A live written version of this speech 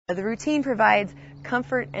The routine provides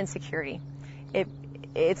comfort and security.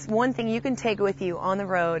 It's one thing you can take with you on the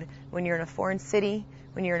road when you're in a foreign city,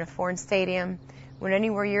 when you're in a foreign stadium, when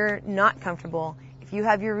anywhere you're not comfortable. If you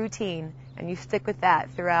have your routine and you stick with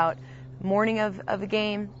that throughout morning of the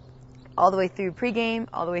game, all the way through pregame,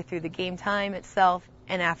 all the way through the game time itself,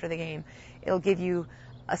 and after the game, it'll give you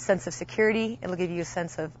a sense of security, it'll give you a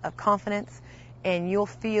sense of confidence, and you'll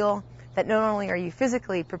feel that not only are you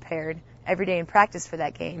physically prepared every day in practice for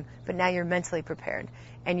that game, but now you're mentally prepared.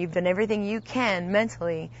 And you've done everything you can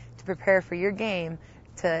mentally to prepare for your game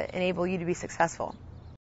to enable you to be successful.